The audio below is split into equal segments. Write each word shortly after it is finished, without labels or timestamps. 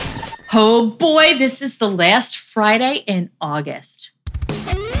Oh boy, this is the last Friday in August.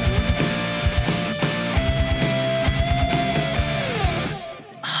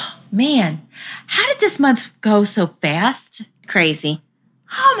 Oh, man, how did this month go so fast? Crazy.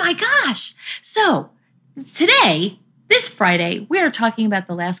 Oh my gosh. So today, this Friday, we are talking about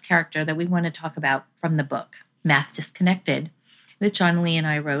the last character that we want to talk about from the book, Math DYSconnected, that Jonily and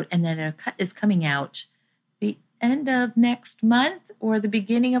I wrote, and that is coming out the end of next month or the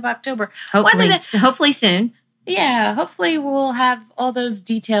beginning of October. Hopefully soon. Yeah, hopefully we'll have all those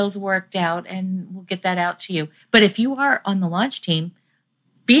details worked out and we'll get that out to you. But if you are on the launch team,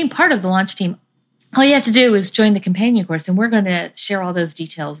 being part of the launch team, all you have to do is join the companion course, and we're going to share all those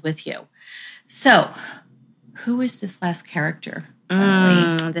details with you. So, who is this last character,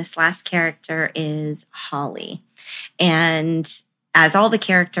 Jonily? This last character is Holly. And as all the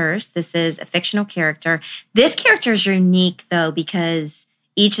characters, this is a fictional character. This character is unique, though, because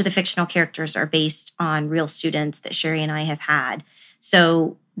each of the fictional characters are based on real students that Cheri and I have had.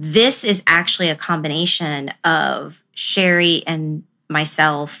 So this is actually a combination of Cheri and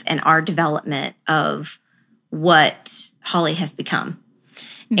myself and our development of what Holly has become.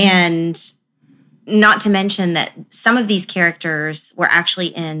 Mm-hmm. And not to mention that some of these characters were actually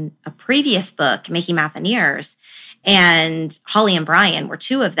in a previous book, Making Math in Years, and Holly and Brian were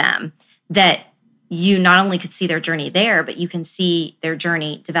two of them that you not only could see their journey there, but you can see their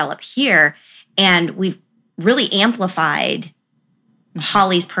journey develop here. And we've really amplified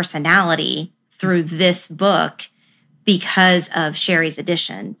Holly's personality through this book because of Cheri's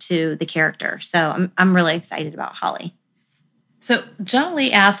addition to the character. So I'm really excited about Holly. So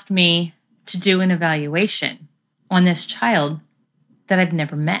Jonily asked me to do an evaluation on this child that I've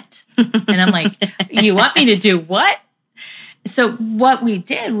never met. And I'm like, you want me to do what? So what we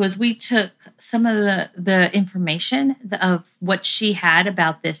did was we took some of the information of what she had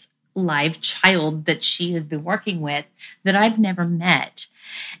about this live child that she has been working with that I've never met,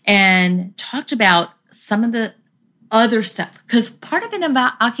 and talked about some of the other stuff. Because part of an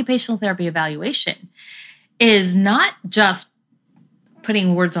occupational therapy evaluation is not just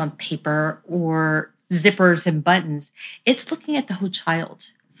putting words on paper or zippers and buttons. It's looking at the whole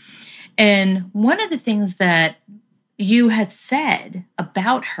child. And one of the things that you had said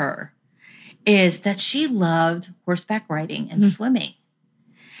about her is that she loved horseback riding and swimming.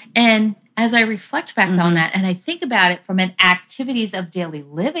 And as I reflect back on that, and I think about it from an activities of daily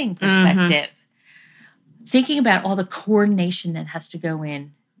living perspective, thinking about all the coordination that has to go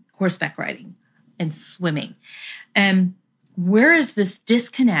in horseback riding and swimming. Where is this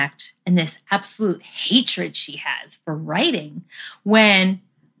disconnect and this absolute hatred she has for writing when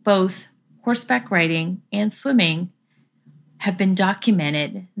both horseback riding and swimming have been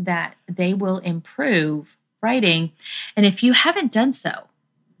documented that they will improve writing? And if you haven't done so,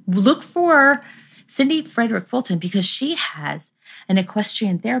 look for Cindy Frederick Fulton, because she has an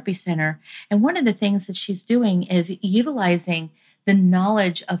equestrian therapy center. And one of the things that she's doing is utilizing the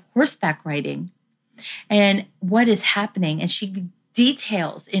knowledge of horseback riding and what is happening. And she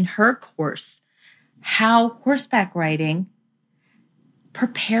details in her course how horseback riding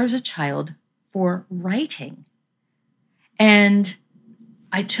prepares a child for writing. And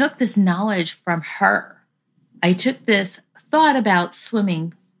I took this knowledge from her. I took this thought about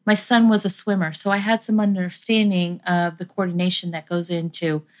swimming. My son was a swimmer, so I had some understanding of the coordination that goes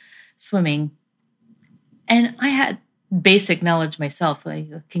into swimming. And I had basic knowledge myself. I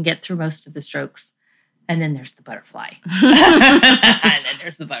can get through most of the strokes. And then there's the butterfly.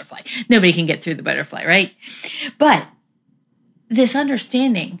 Nobody can get through the butterfly, right? But this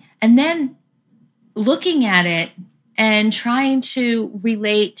understanding, and then looking at it and trying to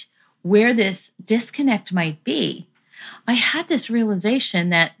relate where this disconnect might be, I had this realization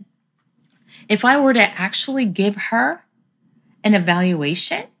that if I were to actually give her an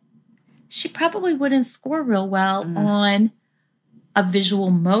evaluation, she probably wouldn't score real well on a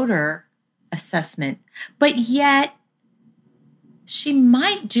visual motor assessment. But yet, she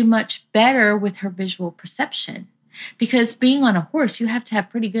might do much better with her visual perception. Because being on a horse, you have to have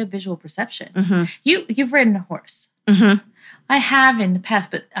pretty good visual perception. You've ridden a horse. I have in the past,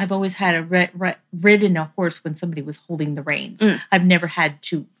 but I've always had ridden a horse when somebody was holding the reins. I've never had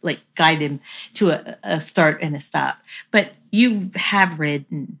to guide him to a start and a stop. But you have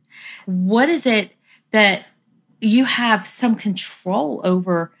ridden. What is it that you have some control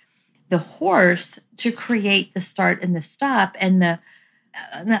over the horse to create the start and the stop and the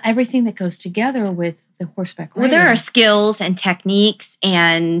everything that goes together with the horseback riding? Well, there are skills and techniques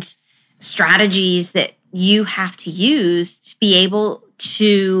and strategies that you have to use to be able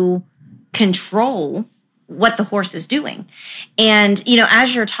to control what the horse is doing. And,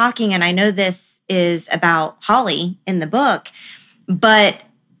 as you're talking, and I know this is about Holly in the book, but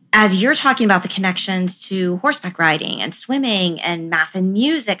as you're talking about the connections to horseback riding and swimming and math and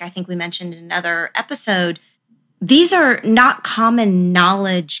music, I think we mentioned in another episode, these are not common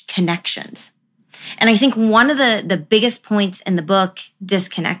knowledge connections. And I think one of the biggest points in the book,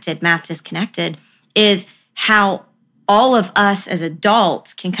 Math Disconnected, is how all of us as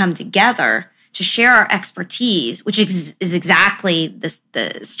adults can come together to share our expertise, which is exactly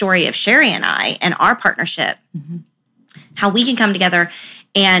the story of Cheri and I and our partnership, how we can come together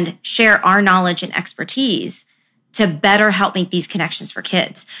and share our knowledge and expertise to better help make these connections for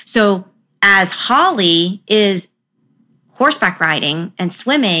kids. So as Holly is horseback riding and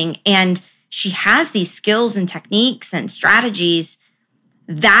swimming, and she has these skills and techniques and strategies,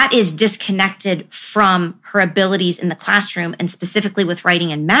 that is disconnected from her abilities in the classroom and specifically with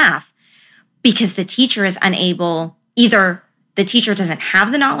writing and math, because the teacher is unable, either the teacher doesn't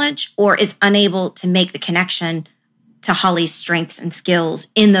have the knowledge or is unable to make the connection to Holly's strengths and skills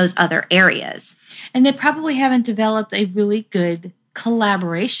in those other areas. And they probably haven't developed a really good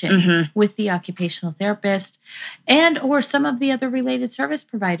collaboration with the occupational therapist and or some of the other related service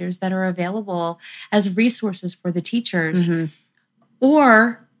providers that are available as resources for the teachers.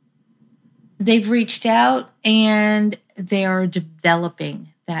 Or they've reached out and they are developing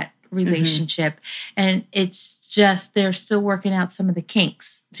that relationship. And it's just, they're still working out some of the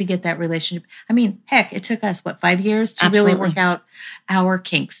kinks to get that relationship. I mean, heck, it took us, 5 years to really work out our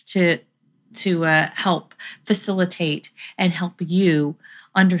kinks to help facilitate and help you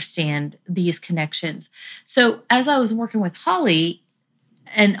understand these connections. So as I was working with Holly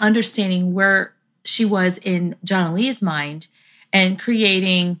and understanding where she was in Jonely's mind and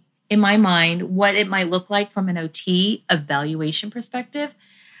creating in my mind what it might look like from an OT evaluation perspective,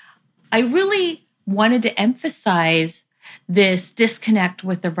 I really wanted to emphasize this disconnect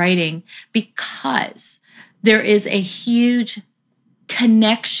with the writing because there is a huge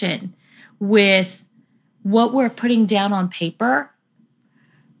connection with what we're putting down on paper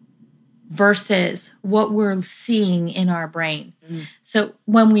versus what we're seeing in our brain. So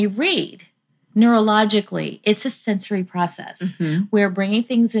when we read, neurologically, it's a sensory process. We're bringing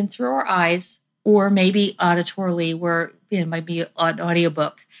things in through our eyes or maybe auditorily, where it might be an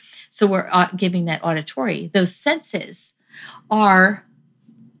audiobook. So we're giving that auditory. Those senses are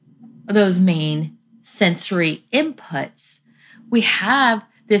those main sensory inputs. We have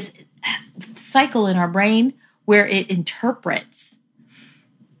this cycle in our brain where it interprets.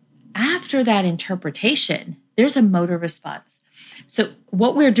 After that interpretation, there's a motor response. So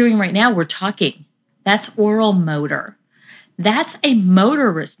what we're doing right now, we're talking. That's oral motor. That's a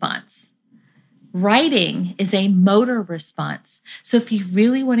motor response. Writing is a motor response. So if you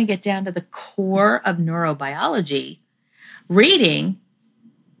really want to get down to the core of neurobiology, reading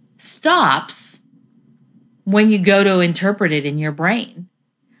stops when you go to interpret it in your brain.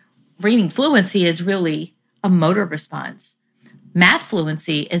 Reading fluency is really a motor response. Math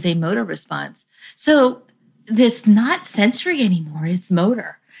fluency is a motor response. So it's not sensory anymore, it's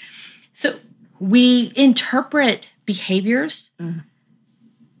motor. So we interpret behaviors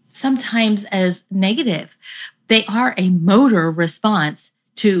sometimes as negative. They are a motor response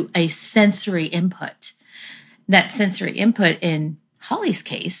to a sensory input. That sensory input in Holly's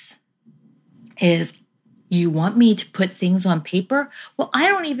case is, you want me to put things on paper? Well, I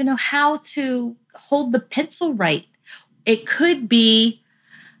don't even know how to hold the pencil right. It could be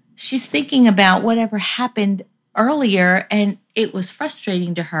she's thinking about whatever happened earlier and it was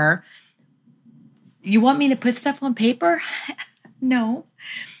frustrating to her. You want me to put stuff on paper? No.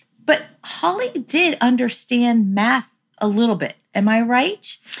 But Holly did understand math a little bit. Am I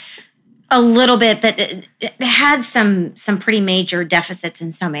right? A little bit, but it had some pretty major deficits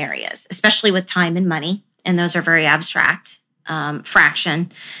in some areas, especially with time and money. And those are very abstract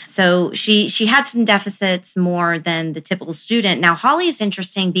fraction. So she had some deficits more than the typical student. Now, Holly is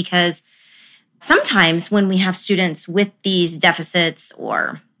interesting because sometimes when we have students with these deficits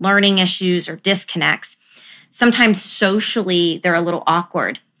or learning issues or disconnects, sometimes socially they're a little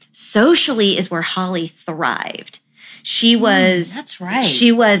awkward. Socially is where Holly thrived. She was, that's right.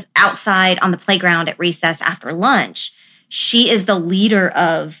 She was outside on the playground at recess after lunch. She is the leader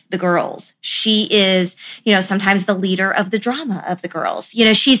of the girls. She is, sometimes the leader of the drama of the girls.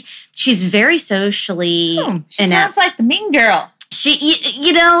 She's very socially she sounds like the mean girl.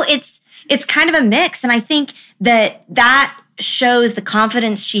 It's kind of a mix. And I think that shows the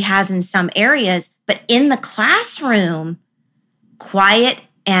confidence she has in some areas, but in the classroom, quiet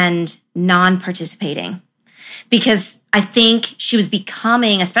and non-participating. Because I think she was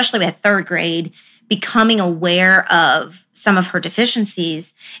becoming, especially at third grade, becoming aware of some of her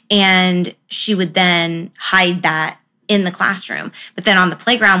deficiencies, and she would then hide that in the classroom. But then on the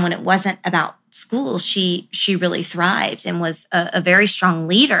playground, when it wasn't about school, she really thrived and was a very strong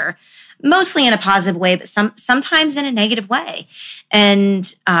leader, mostly in a positive way, but sometimes in a negative way.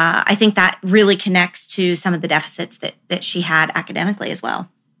 And I think that really connects to some of the deficits that she had academically as well.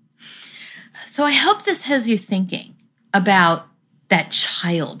 So I hope this has you thinking about that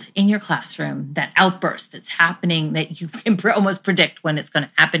child in your classroom, that outburst that's happening that you can almost predict when it's going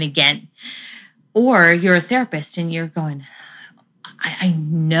to happen again. Or you're a therapist and you're going, I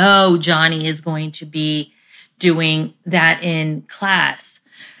know Johnny is going to be doing that in class.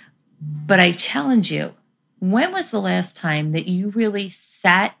 But I challenge you, when was the last time that you really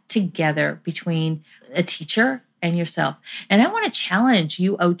sat together between a teacher and yourself? And I want to challenge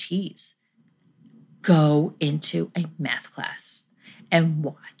you OTs. Go into a math class and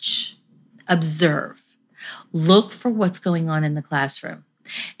watch, observe, look for what's going on in the classroom.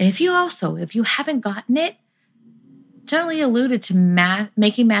 And if you haven't gotten it, Jonily alluded to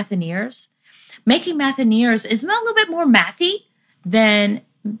making math in ears. Making math in ears is a little bit more mathy than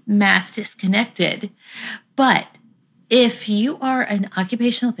Math DYSconnected. But if you are an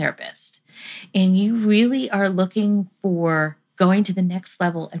occupational therapist and you really are looking for going to the next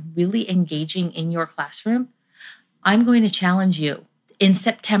level and really engaging in your classroom, I'm going to challenge you in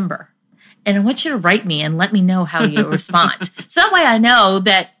September. And I want you to write me and let me know how you respond. So that way I know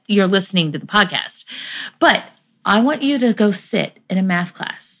that you're listening to the podcast. But I want you to go sit in a math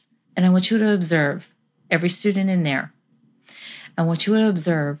class and I want you to observe every student in there. I want you to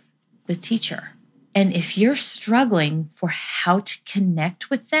observe the teacher. And if you're struggling for how to connect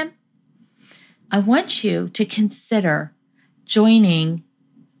with them, I want you to consider joining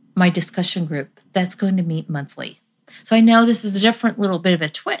my discussion group that's going to meet monthly. So I know this is a different little bit of a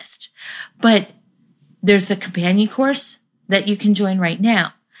twist, but there's the companion course that you can join right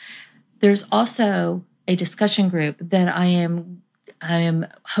now. There's also a discussion group that I am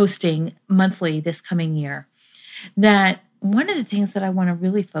hosting monthly this coming year. That one of the things that I want to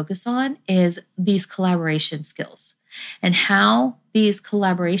really focus on is these collaboration skills and how these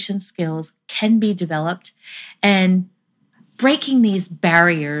collaboration skills can be developed and breaking these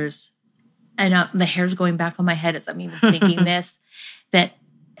barriers. And the hair's going back on my head as I'm even thinking this, that,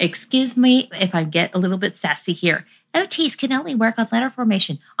 excuse me if I get a little bit sassy here, OTs can only work on letter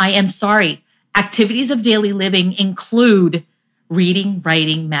formation. I am sorry. Activities of daily living include reading,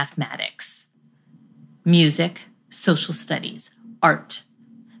 writing, mathematics, music, social studies, art.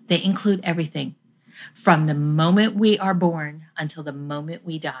 They include everything from the moment we are born until the moment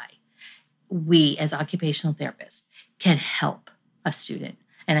we die. We, as occupational therapists, can help a student.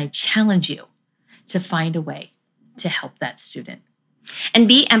 And I challenge you to find a way to help that student. And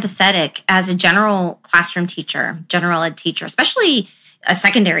be empathetic as a general classroom teacher, general ed teacher, especially a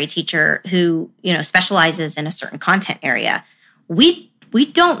secondary teacher who, specializes in a certain content area. We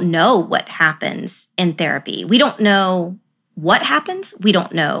don't know what happens in therapy. We don't know what happens. We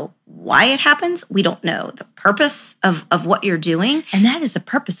don't know why it happens. We don't know the purpose of what you're doing. And that is the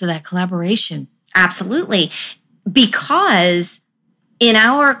purpose of that collaboration. Absolutely. Because in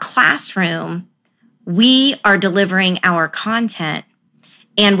our classroom, we are delivering our content,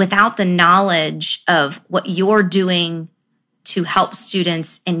 and without the knowledge of what you're doing to help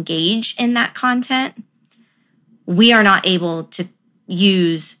students engage in that content, we are not able to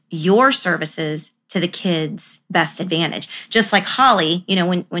use your services to the kids' best advantage. Just like Holly,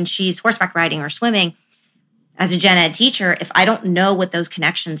 when she's horseback riding or swimming, as a gen ed teacher, if I don't know what those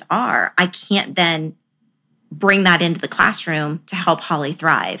connections are, I can't then bring that into the classroom to help Holly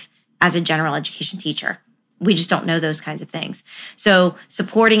thrive as a general education teacher. We just don't know those kinds of things. So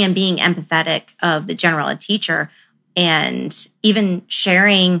supporting and being empathetic of the general ed teacher, and even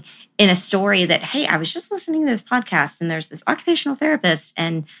sharing in a story that, hey, I was just listening to this podcast and there's this occupational therapist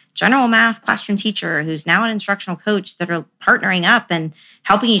and general math classroom teacher who's now an instructional coach that are partnering up and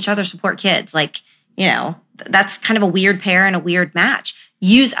helping each other support kids. That's kind of a weird pair and a weird match.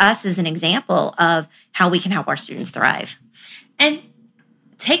 Use us as an example of how we can help our students thrive. And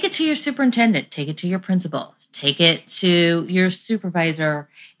take it to your superintendent, take it to your principal, take it to your supervisor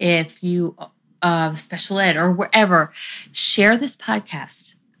if you special ed or wherever. Share this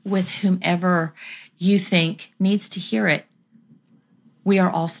podcast with whomever you think needs to hear it. We are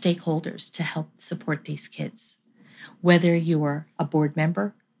all stakeholders to help support these kids. Whether you are a board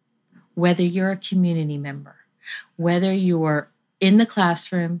member, whether you're a community member, whether you're in the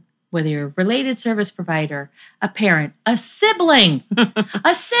classroom, whether you're a related service provider, a parent, a sibling,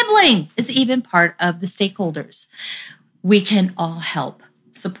 a sibling is even part of the stakeholders. We can all help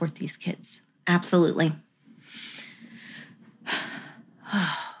support these kids. Absolutely.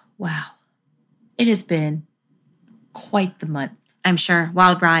 Wow. It has been quite the month. I'm sure.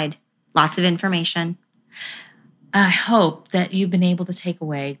 Wild ride. Lots of information. I hope that you've been able to take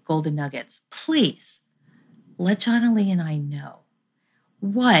away golden nuggets. Please let Jonily and I know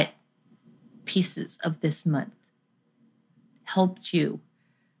what pieces of this month helped you.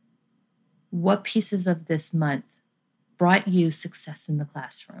 What pieces of this month brought you success in the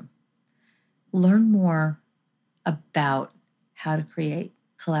classroom? Learn more about how to create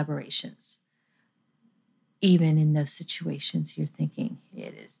collaborations, even in those situations you're thinking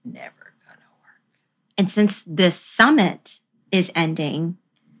it is never going to work. And since this summit is ending,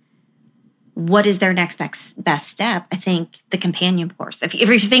 what is their next best step? I think the companion course. If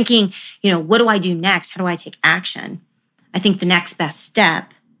you're thinking, what do I do next? How do I take action? I think the next best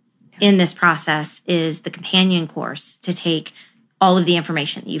step in this process is the companion course to take all of the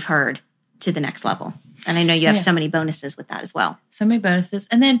information that you've heard to the next level. And I know you have so many bonuses with that as well. So many bonuses.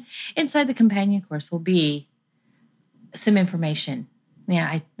 And then inside the companion course will be some information.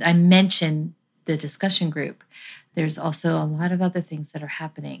 Yeah, I mentioned the discussion group. There's also a lot of other things that are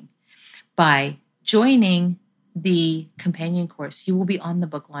happening. By joining the companion course, you will be on the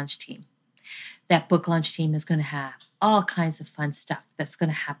book launch team. That book launch team is going to have all kinds of fun stuff that's going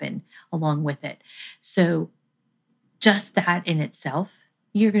to happen along with it. So just that in itself,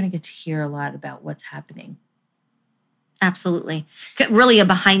 you're going to get to hear a lot about what's happening. Absolutely. Really a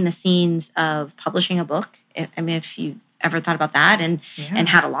behind the scenes of publishing a book. I mean, if you've ever thought about that and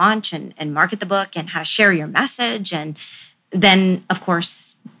how to launch and market the book and how to share your message. And then, of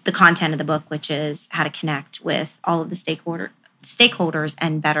course, the content of the book, which is how to connect with all of the stakeholders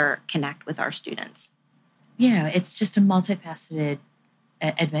and better connect with our students. Yeah, it's just a multifaceted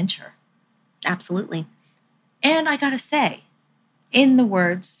adventure. Absolutely. And I got to say, in the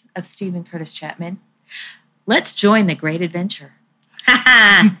words of Stephen Curtis Chapman, let's join the great adventure.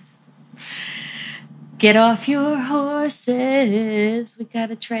 Get off your horses, we got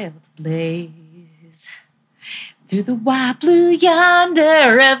a trail to blaze. Through the wide blue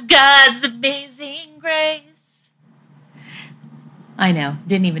yonder of God's amazing grace. I know,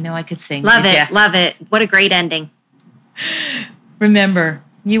 didn't even know I could sing. Love it. What a great ending. Remember,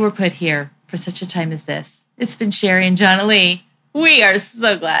 you were put here for such a time as this. It's been Cheri and Jonily. We are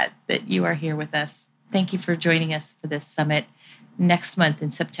so glad that you are here with us. Thank you for joining us for this summit next month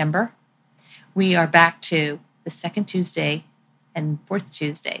in September. We are back to the second Tuesday and fourth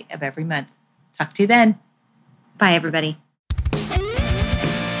Tuesday of every month. Talk to you then. Bye, everybody.